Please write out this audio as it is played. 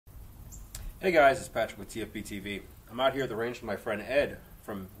Hey guys, it's Patrick with TFB TV. I'm out here at the range with my friend Ed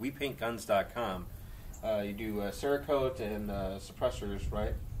from WePaintGuns.com. You do Cerakote and suppressors,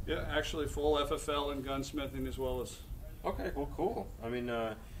 right? Yeah, actually full FFL and gunsmithing as well as... Okay, well, cool. I mean,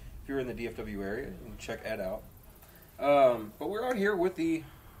 if you're in the DFW area, you can check Ed out. But we're out here with the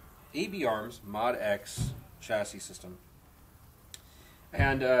AB Arms Mod X chassis system.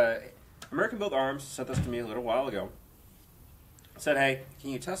 And American Built Arms sent this to me a little while ago. Said, hey,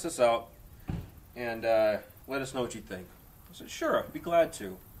 can you test this out and let us know what you think? I said, sure, I'd be glad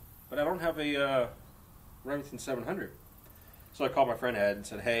to. But I don't have a Remington 700. So I called my friend Ed and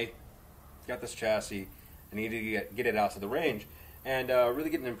said, hey, got this chassis. I need to get it out to the range and really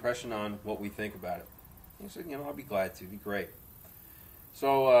get an impression on what we think about it. He said, you know, I'll be glad to. It'd be great.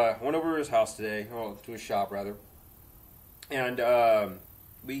 So I went over to his house today, to his shop rather, and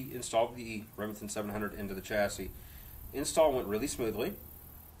we installed the Remington 700 into the chassis. Install went really smoothly.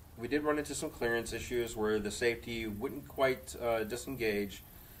 We did run into some clearance issues where the safety wouldn't quite disengage.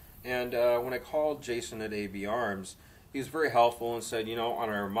 And when I called Jason at AB Arms, he was very helpful and said, you know, on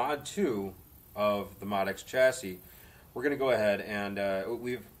our Mod 2 of the Mod X chassis, we're going to go ahead and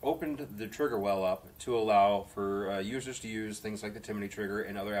we've opened the trigger well up to allow for users to use things like the Timony trigger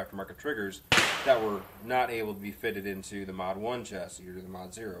and other aftermarket triggers that were not able to be fitted into the Mod 1 chassis or the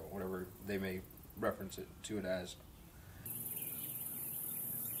Mod 0, whatever they may reference it to it as.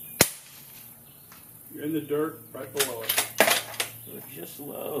 You're in the dirt right below it. Look, just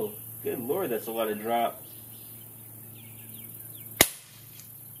low. Good Lord, that's a lot of drop.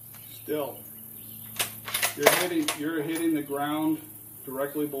 Still, you're hitting the ground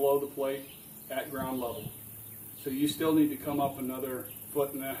directly below the plate at ground level. So you still need to come up another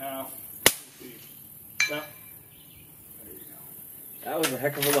 1.5 feet. Yep. There you go. That was a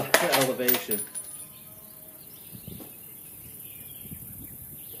heck of a lot of elevation.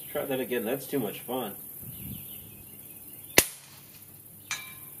 Try that again. That's too much fun.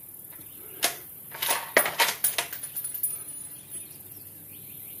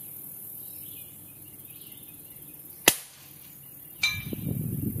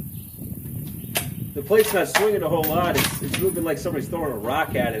 The plate's not swinging a whole lot. It's moving like somebody's throwing a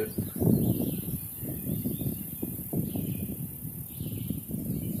rock at it.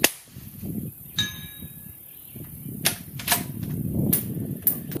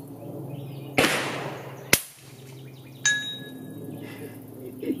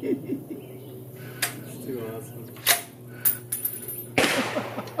 It's too awesome.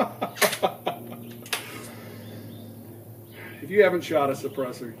 If you haven't shot a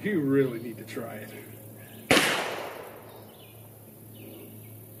suppressor, you really need to try it.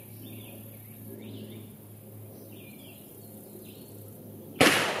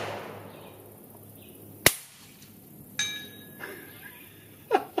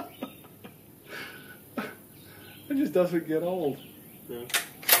 It just doesn't get old. No, I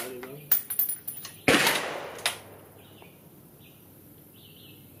don't know.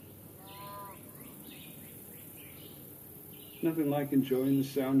 Nothing like enjoying the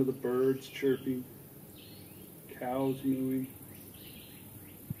sound of the birds chirping, cows mooing,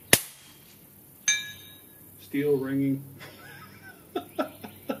 steel ringing.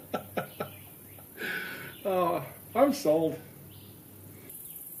 Oh, I'm sold.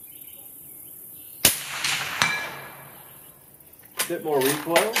 A bit more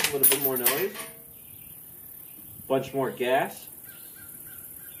recoil, a little bit more noise, bunch more gas.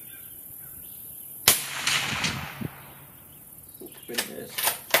 Goodness.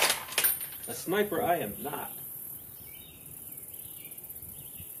 A sniper I am not.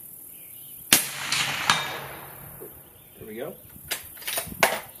 There we go.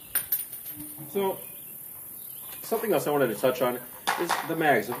 So, something else I wanted to touch on is the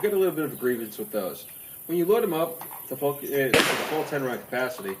mags. I've got a little bit of a grievance with those. When you load them up to the full 10 round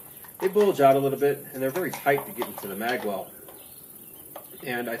capacity, they bulge out a little bit and they're very tight to get into the mag well.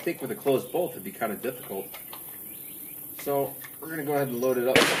 And I think with a closed bolt it'd be kind of difficult. So we're going to go ahead and load it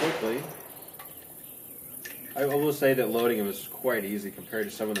up quickly. I will say that loading them is quite easy compared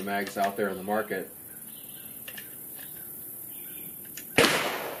to some of the mags out there in the market.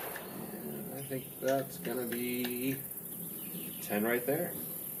 And I think that's going to be 10 right there.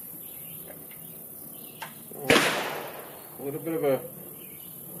 So, a little bit of a,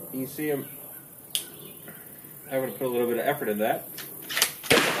 you see I'm having to put a little bit of effort in that.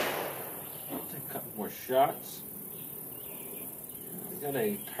 I'll take a couple more shots. Got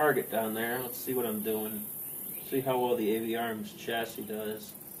a target down there. Let's see what I'm doing. See how well the AB Arms chassis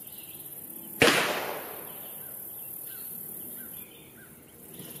does.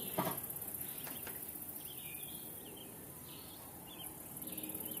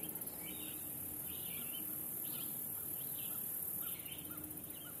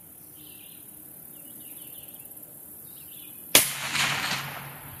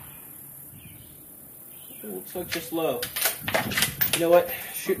 Looks like just low. You know what?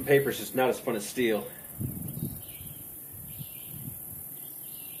 Shooting paper is just not as fun as steel.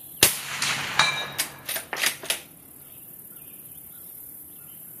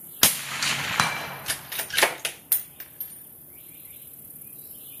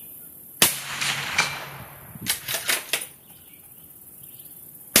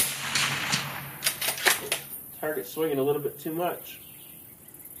 Target swinging a little bit too much.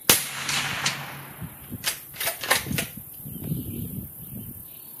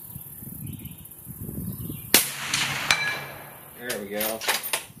 There we go.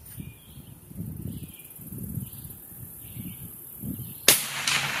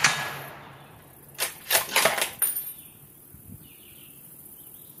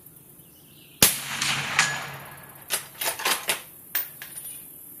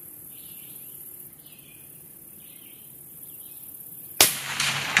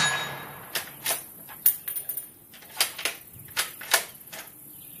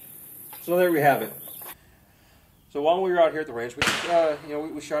 So there we have it. So while we were out here at the range,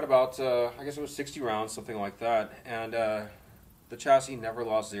 we shot about I guess it was 60 rounds, something like that, and the chassis never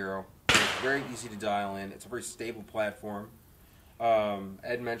lost zero. It was very easy to dial in. It's a very stable platform.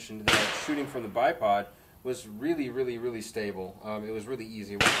 Ed mentioned that shooting from the bipod was really stable. It was really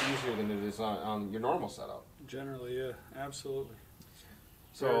easy. It was easier than it is on your normal setup. Generally, yeah, absolutely.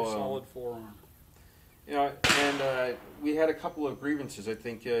 So Very solid forearm. You know, and we had a couple of grievances. I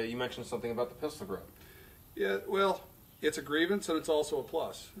think you mentioned something about the pistol grip. Yeah, well, it's a grievance and it's also a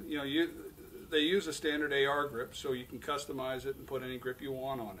plus. You know, they use a standard AR grip, so you can customize it and put any grip you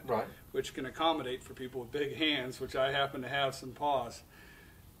want on it, Right. which can accommodate for people with big hands, which I happen to have some paws.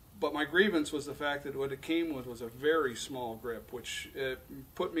 But my grievance was the fact that what it came with was a very small grip, which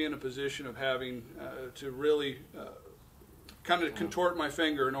put me in a position of having to really kind of contort my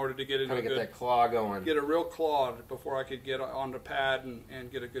finger in order to get Kind of get that claw going. get a real claw before I could get on the pad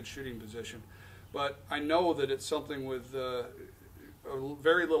and get a good shooting position. But I know that it's something with a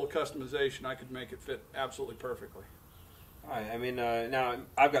very little customization, I could make it fit absolutely perfectly. I mean, now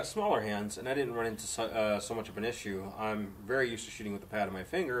I've got smaller hands, and I didn't run into so much of an issue. I'm very used to shooting with the pad of my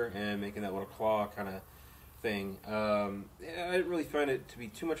finger and making that little claw kind of thing. I didn't really find it to be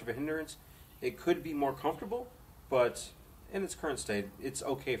too much of a hindrance. It could be more comfortable, but in its current state, it's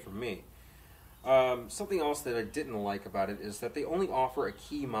okay for me. Something else that I didn't like about it is that they only offer a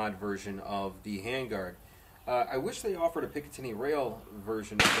key mod version of the handguard. I wish they offered a Picatinny rail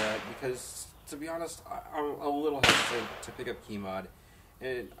version of that because, to be honest, I'm a little hesitant to pick up key mod.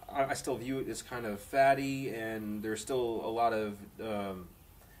 And I still view it as kind of fatty, and there's still a lot of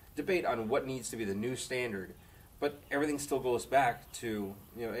debate on what needs to be the new standard. But everything still goes back to,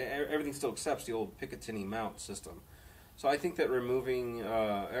 everything still accepts the old Picatinny mount system. So I think that removing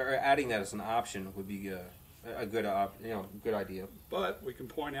or adding that as an option would be a good idea. But we can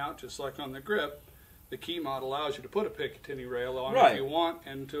point out, just like on the grip, the key mod allows you to put a Picatinny rail on Right. if you want,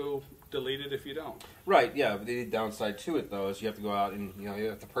 and to delete it if you don't. Right. Yeah. But the downside to it, though, is you have to go out and you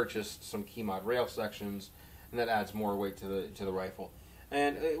have to purchase some key mod rail sections, and that adds more weight to the rifle.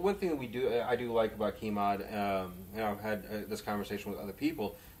 And one thing that I do like about key mod, I've had this conversation with other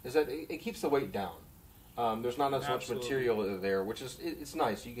people, is that it keeps the weight down. There's not as much material there, which is it's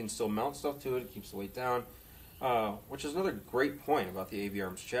nice. You can still mount stuff to it. It keeps the weight down, which is another great point about the AB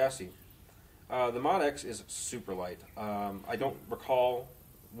Arms chassis. The Mod X is super light. I don't recall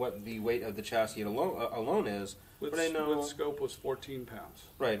what the weight of the chassis alone is, but I know with scope was 14 pounds.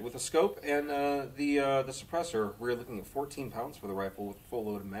 Right, with the scope and the suppressor, we're looking at 14 pounds for the rifle with full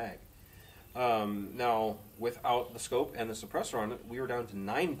loaded mag. Now, without the scope and the suppressor on it, we were down to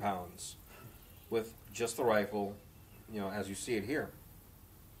 9 pounds with just the rifle, as you see it here.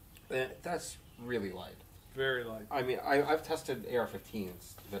 And that's really light. Very light. I mean, I've tested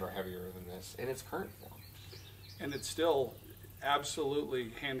AR-15s that are heavier than this, and it's current now. And it still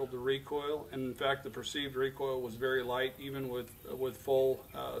absolutely handled the recoil, and in fact the perceived recoil was very light, even with full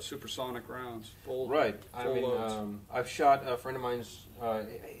supersonic rounds. Right. Full loads. I've shot a friend of mine's, I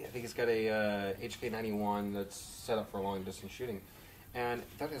think he's got a HK91 that's set up for long distance shooting, and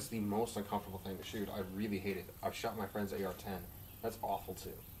that is the most uncomfortable thing to shoot. I really hate it. I've shot my friend's AR-10. That's awful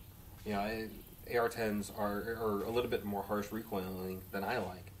too. AR-10s are a little bit more harsh recoiling than I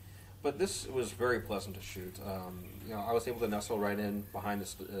like. But this was very pleasant to shoot. I was able to nestle right in behind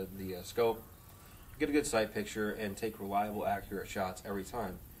the scope, get a good sight picture, and take reliable, accurate shots every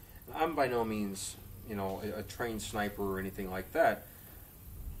time. I'm by no means, a trained sniper or anything like that.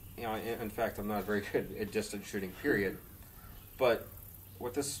 In fact, I'm not very good at distance shooting, period. But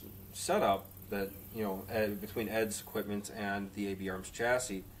with this setup that, between Ed's equipment and the AB Arms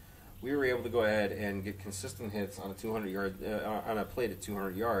chassis, we were able to go ahead and get consistent hits on a 200-yard on a plate at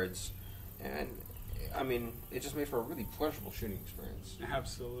 200 yards, and I mean, it just made for a really pleasurable shooting experience.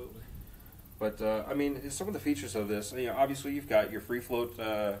 Absolutely. But I mean, some of the features of this, you know, obviously you've got your free float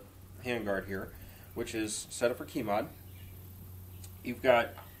handguard here, which is set up for key mod. You've got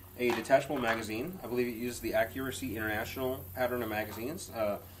a detachable magazine. I believe it uses the Accuracy International pattern of magazines.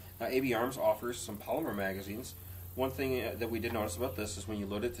 Now, AB Arms offers some polymer magazines. One thing that we did notice about this is when you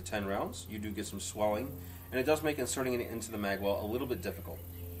load it to 10 rounds, you do get some swelling, and it does make inserting it into the mag well a little bit difficult.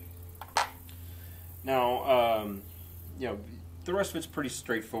 Now, you know, the rest of it's pretty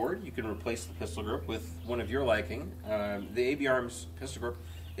straightforward. You can replace the pistol grip with one of your liking. The AB Arms pistol grip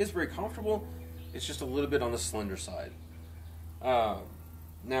is very comfortable. It's just a little bit on the slender side.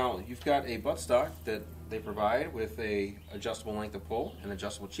 Now, you've got a buttstock that they provide with a adjustable length of pull and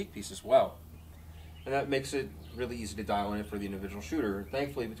adjustable cheek piece as well. And that makes it really easy to dial in for the individual shooter.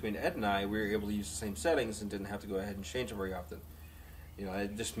 Thankfully, between Ed and I, we were able to use the same settings and didn't have to go ahead and change it very often. You know,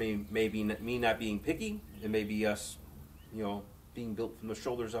 it just may be me not being picky. It may be us, you know, being built from the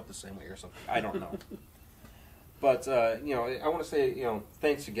shoulders up the same way or something. I don't know. But, you know, I want to say, you know,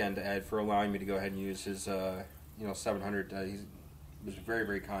 thanks again to Ed for allowing me to go ahead and use his, you know, 700. He was very,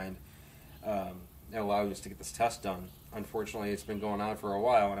 very kind and allowing us to get this test done. Unfortunately, it's been going on for a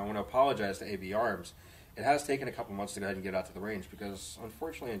while, and I want to apologize to AB Arms. It has taken a couple months to go ahead and get out to the range because,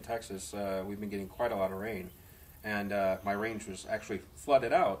 unfortunately, in Texas, we've been getting quite a lot of rain, and my range was actually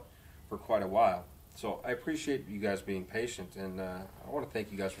flooded out for quite a while. So I appreciate you guys being patient, and I want to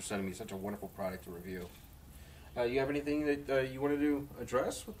thank you guys for sending me such a wonderful product to review. You have anything that you wanted to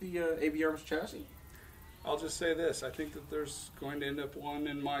address with the AB Arms chassis? I'll just say this. I think that there's going to end up one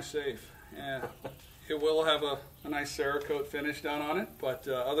in my safe. Yeah. It will have a nice Cerakote finish done on it, but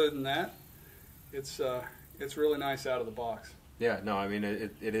other than that, it's really nice out of the box. Yeah, no, I mean,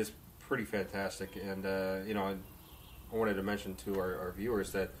 it is pretty fantastic, and, you know, I wanted to mention to our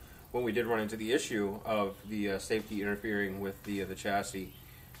viewers that when we did run into the issue of the safety interfering with the chassis,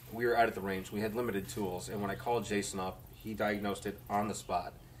 we were out at the range. We had limited tools, and when I called Jason up, he diagnosed it on the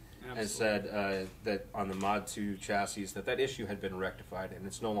spot. Absolutely. And said that on the Mod 2 chassis that issue had been rectified and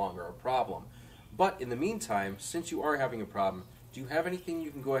it's no longer a problem. But in the meantime, since you are having a problem, do you have anything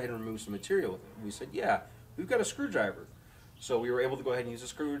you can go ahead and remove some material with it? And we said, yeah, we've got a screwdriver. So we were able to go ahead and use a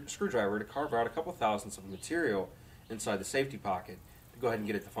screwdriver to carve out a couple thousandths of material inside the safety pocket to go ahead and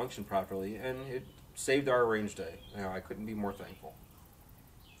get it to function properly, and it saved our range day. You know, I couldn't be more thankful.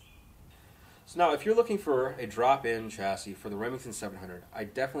 So now, if you're looking for a drop-in chassis for the Remington 700, I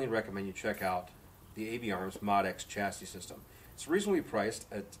definitely recommend you check out the AB Arms Mod X chassis system. It's reasonably priced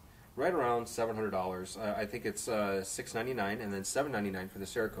at right around $700. I think it's $699 and then $799 for the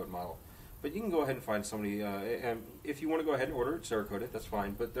Cerakote model. But you can go ahead and find somebody, and if you want to go ahead and order it, Cerakote it, that's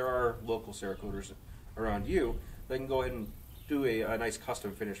fine. But there are local Cerakoters around you that can go ahead and do a nice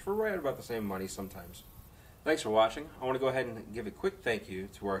custom finish for right about the same money sometimes. Thanks for watching. I want to go ahead and give a quick thank you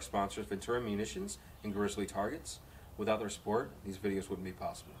to our sponsors, Ventura Munitions and Grizzly Targets. Without their support, these videos wouldn't be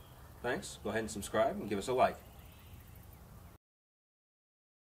possible. Thanks. Go ahead and subscribe and give us a like.